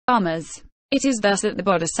dharmas. It is thus that the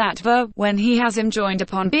bodhisattva, when he has enjoined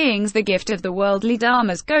upon beings the gift of the worldly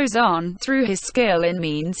dharmas, goes on, through his skill in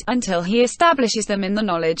means, until he establishes them in the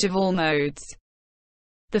knowledge of all modes.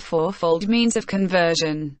 The fourfold means of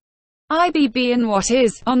conversion. IBB and what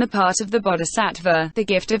is, on the part of the bodhisattva, the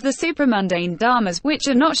gift of the supramundane dharmas, which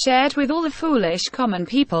are not shared with all the foolish common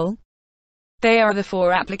people. They are the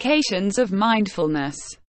four applications of mindfulness.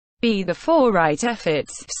 B. The four right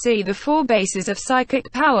efforts. C. The four bases of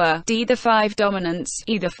psychic power. D. The five dominants.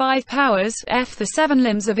 E. The five powers. F. The seven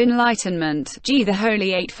limbs of enlightenment. G. The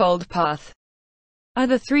holy eightfold path. Are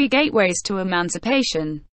the three gateways to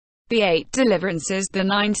emancipation. The 8 deliverances, the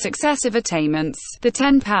 9 successive attainments, the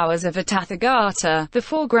 10 powers of a Tathagata, the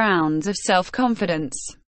 4 grounds of self-confidence,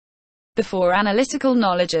 the 4 analytical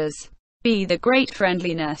knowledges. B. The great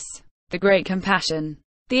friendliness. The great compassion.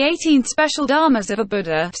 The 18 special dharmas of a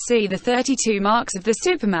Buddha. C. The 32 marks of the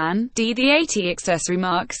Superman. D. The 80 accessory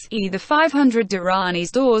marks. E. The 500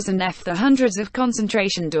 dharanis doors and F. The hundreds of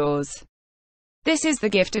concentration doors. This is the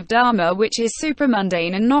gift of Dharma, which is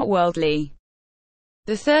supramundane and not worldly.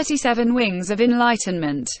 The 37 wings of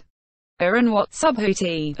enlightenment. And what,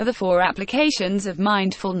 subhuti, are the 4 applications of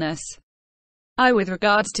mindfulness. I. With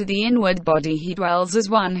regards to the inward body, he dwells as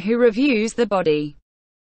one who reviews the body.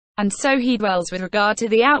 And so he dwells with regard to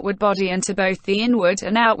the outward body and to both the inward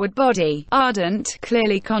and outward body, ardent,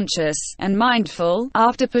 clearly conscious, and mindful,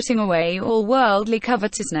 after putting away all worldly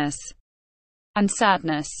covetousness and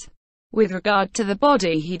sadness. With regard to the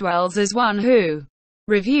body, he dwells as one who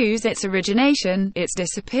reviews its origination, its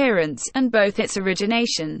disappearance, and both its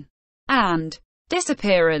origination and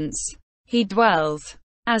disappearance. He dwells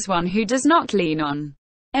as one who does not lean on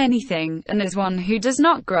anything, and as one who does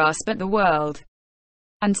not grasp at the world.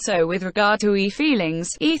 And so with regard to feelings,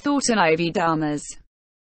 thought and dharmas.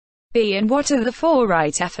 B. And what are the 4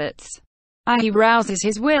 right efforts? I. He rouses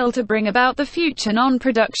his will to bring about the future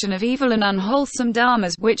non-production of evil and unwholesome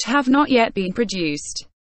dharmas, which have not yet been produced.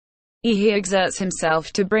 E. He exerts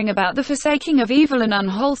himself to bring about the forsaking of evil and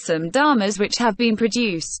unwholesome dharmas which have been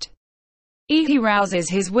produced. E. He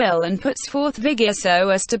rouses his will and puts forth vigor so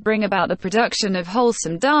as to bring about the production of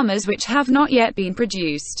wholesome dharmas which have not yet been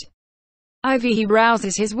produced. IV. He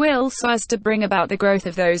rouses his will so as to bring about the growth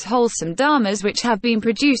of those wholesome dharmas which have been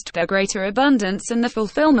produced, their greater abundance and the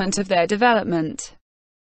fulfillment of their development.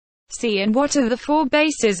 C. And what are the 4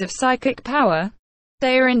 bases of psychic power?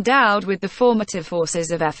 They are endowed with the formative forces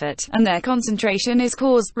of effort, and their concentration is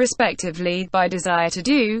caused, respectively, by desire to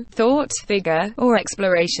do, thought, vigor, or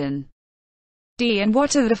exploration. D. And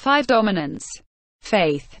what are the 5 dominants?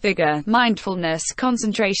 Faith, vigor, mindfulness,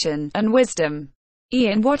 concentration, and wisdom. E.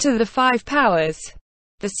 And what are the 5 powers?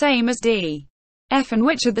 The same as D. F. And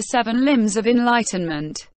which are the 7 limbs of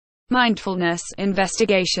enlightenment? Mindfulness,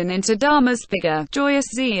 investigation into dharmas, vigor, joyous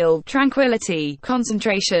zeal, tranquility,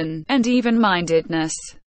 concentration, and even-mindedness.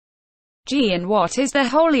 G. And what is the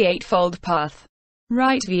holy eightfold path?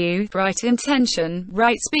 Right view, right intention,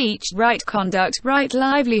 right speech, right conduct, right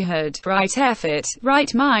livelihood, right effort,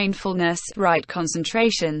 right mindfulness, right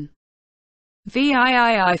concentration.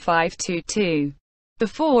 VIII 522. The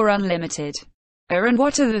 4 unlimited. And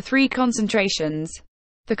what are the 3 concentrations?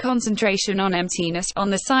 The concentration on emptiness, on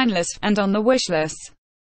the signless, and on the wishless.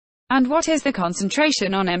 And what is the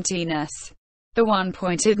concentration on emptiness? The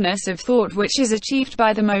one-pointedness of thought which is achieved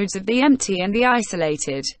by the modes of the empty and the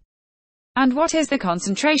isolated. And what is the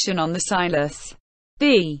concentration on the signless?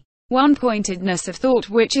 The one-pointedness of thought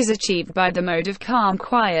which is achieved by the mode of calm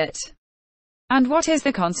quiet. And what is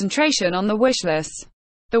the concentration on the wishless?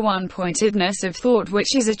 The one-pointedness of thought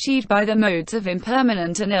which is achieved by the modes of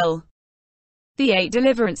impermanent and ill. The 8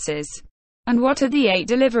 deliverances. And what are the 8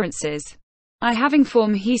 deliverances? I. Having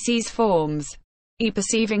form, he sees forms. E.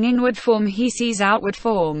 Perceiving inward form, he sees outward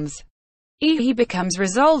forms. E. He becomes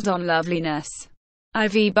resolved on loveliness.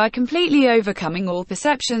 IV. By completely overcoming all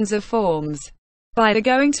perceptions of forms. By the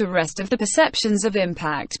going to rest of the perceptions of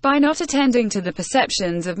impact, by not attending to the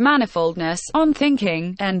perceptions of manifoldness, on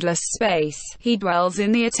thinking, endless space, he dwells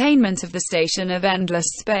in the attainment of the station of endless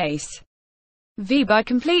space. V. By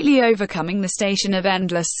completely overcoming the station of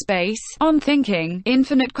endless space, on thinking,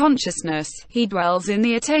 infinite consciousness, he dwells in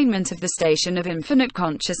the attainment of the station of infinite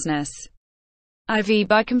consciousness. IV.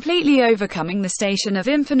 By completely overcoming the station of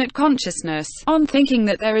infinite consciousness, on thinking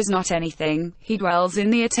that there is not anything, he dwells in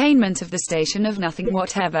the attainment of the station of nothing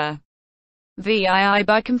whatever. VII.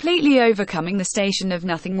 By completely overcoming the station of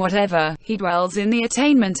nothing whatever, he dwells in the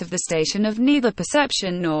attainment of the station of neither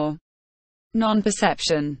perception nor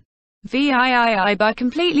non-perception. VIII. By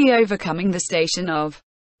completely overcoming the station of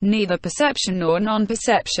neither perception nor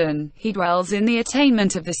non-perception. He dwells in the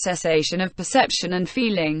attainment of the cessation of perception and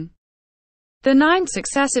feeling. The 9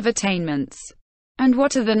 successive attainments. And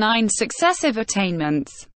what are the 9 successive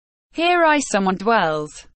attainments? Here someone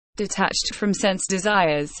dwells, detached from sense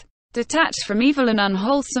desires, detached from evil and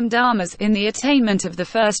unwholesome dharmas, in the attainment of the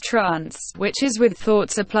first trance, which is with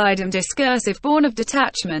thoughts applied and discursive, born of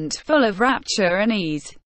detachment, full of rapture and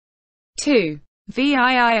ease. 2.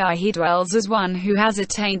 VIII. He dwells as one who has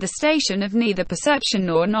attained the station of neither perception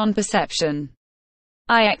nor non-perception.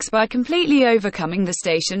 IX. By completely overcoming the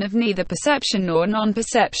station of neither perception nor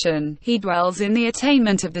non-perception, he dwells in the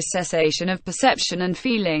attainment of the cessation of perception and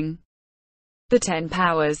feeling. The 10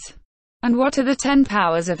 powers. And what are the 10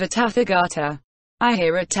 powers of a Tathagata?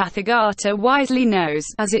 Here a Tathagata wisely knows,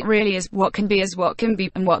 as it really is, what can be as what can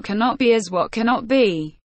be, and what cannot be as what cannot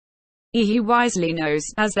be. He wisely knows,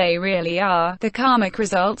 as they really are, the karmic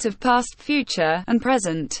results of past, future, and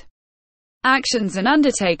present actions and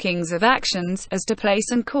undertakings of actions, as to place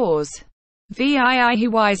and cause. VII. He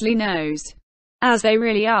wisely knows, as they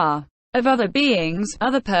really are, of other beings,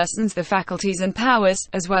 other persons, the faculties and powers,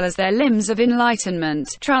 as well as their limbs of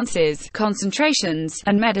enlightenment, trances, concentrations,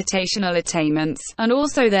 and meditational attainments, and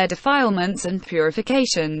also their defilements and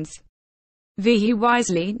purifications. He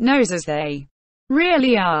wisely knows as they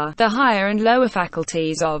really are, the higher and lower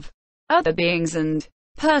faculties of other beings and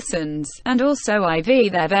persons, and also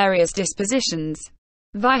their various dispositions.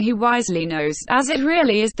 He wisely knows, as it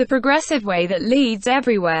really is, the progressive way that leads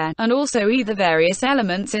everywhere, and also the various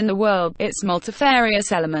elements in the world, its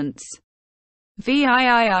multifarious elements.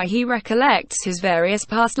 VIII. He recollects his various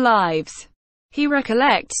past lives. He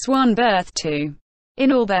recollects one birth too,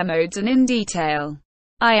 in all their modes and in detail.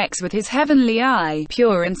 IX. With his heavenly eye,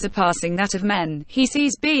 pure and surpassing that of men, he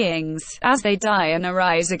sees beings, as they die and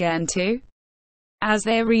arise again too, as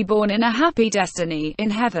they are reborn in a happy destiny,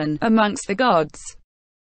 in heaven, amongst the gods.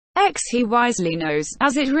 X. He wisely knows,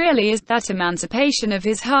 as it really is, that emancipation of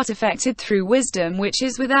his heart effected through wisdom which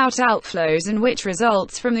is without outflows and which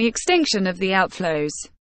results from the extinction of the outflows.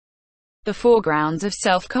 The 4 grounds of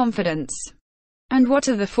self-confidence. And what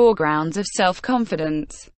are the 4 grounds of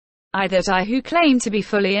self-confidence? That I who claim to be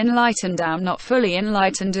fully enlightened am not fully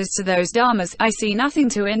enlightened as to those dharmas. I see nothing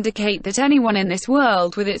to indicate that anyone in this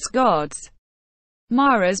world with its gods,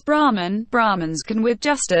 Maras, Brahmins can with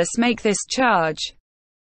justice make this charge.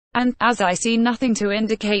 And, as I see nothing to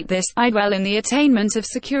indicate this, I dwell in the attainment of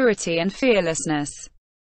security and fearlessness.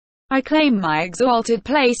 I claim my exalted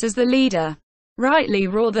place as the leader. Rightly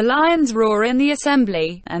roar the lions roar in the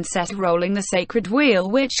assembly, and set rolling the sacred wheel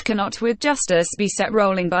which cannot with justice be set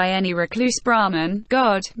rolling by any recluse Brahmin,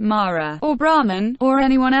 God, Mara, or Brahmin, or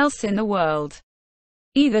anyone else in the world.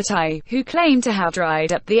 That I, who claim to have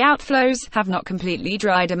dried up the outflows, have not completely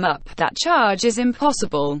dried them up. That charge is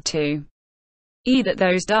impossible to. That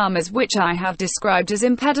those dharmas which I have described as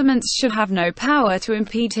impediments should have no power to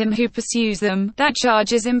impede him who pursues them. That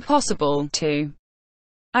charge is impossible to.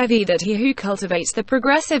 That he who cultivates the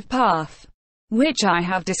progressive path, which I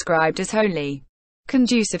have described as holy,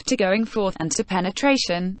 conducive to going forth and to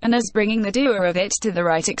penetration, and as bringing the doer of it to the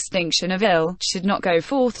right extinction of ill, should not go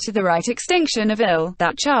forth to the right extinction of ill.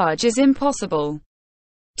 That charge is impossible.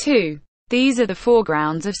 2. These are the 4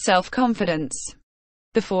 grounds of self-confidence.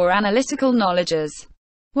 The 4 analytical knowledges.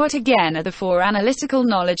 What again are the 4 analytical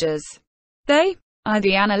knowledges? They are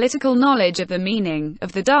the analytical knowledge of the meaning,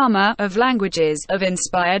 of the Dharma, of languages, of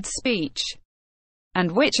inspired speech.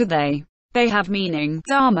 And which are they? They have meaning,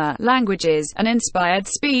 Dharma, languages, and inspired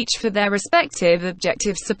speech for their respective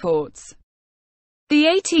objective supports. The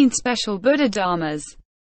 18 special Buddha Dharmas.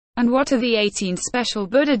 And what are the 18 special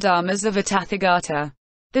Buddha Dharmas of a Tathagata?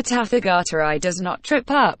 The Tathagata does not trip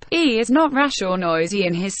up, he is not rash or noisy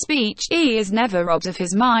in his speech, he is never robbed of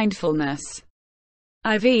his mindfulness.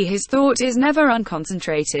 His thought is never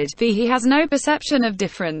unconcentrated, he has no perception of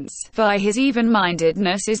difference, his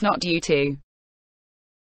even-mindedness is not due to